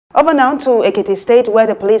Over now to Ekiti State, where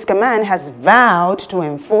the police command has vowed to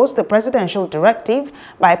enforce the presidential directive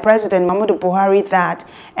by President Muhammadu Buhari that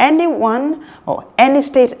anyone or any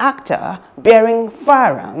state actor bearing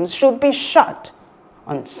firearms should be shot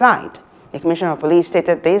on sight. The Commissioner of Police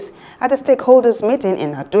stated this at a stakeholders meeting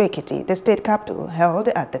in Ado Ekiti, the state capital, held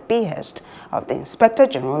at the behest of the Inspector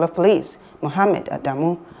General of Police, Mohammed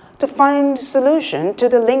Adamu, to find solution to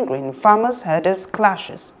the lingering farmers-herders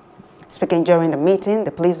clashes. Speaking during the meeting,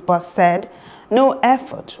 the police boss said no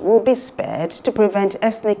effort will be spared to prevent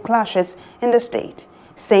ethnic clashes in the state,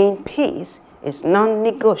 saying peace is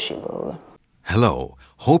non-negotiable. Hello,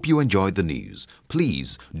 hope you enjoyed the news.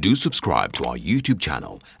 Please do subscribe to our YouTube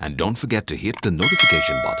channel and don't forget to hit the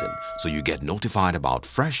notification button so you get notified about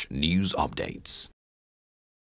fresh news updates.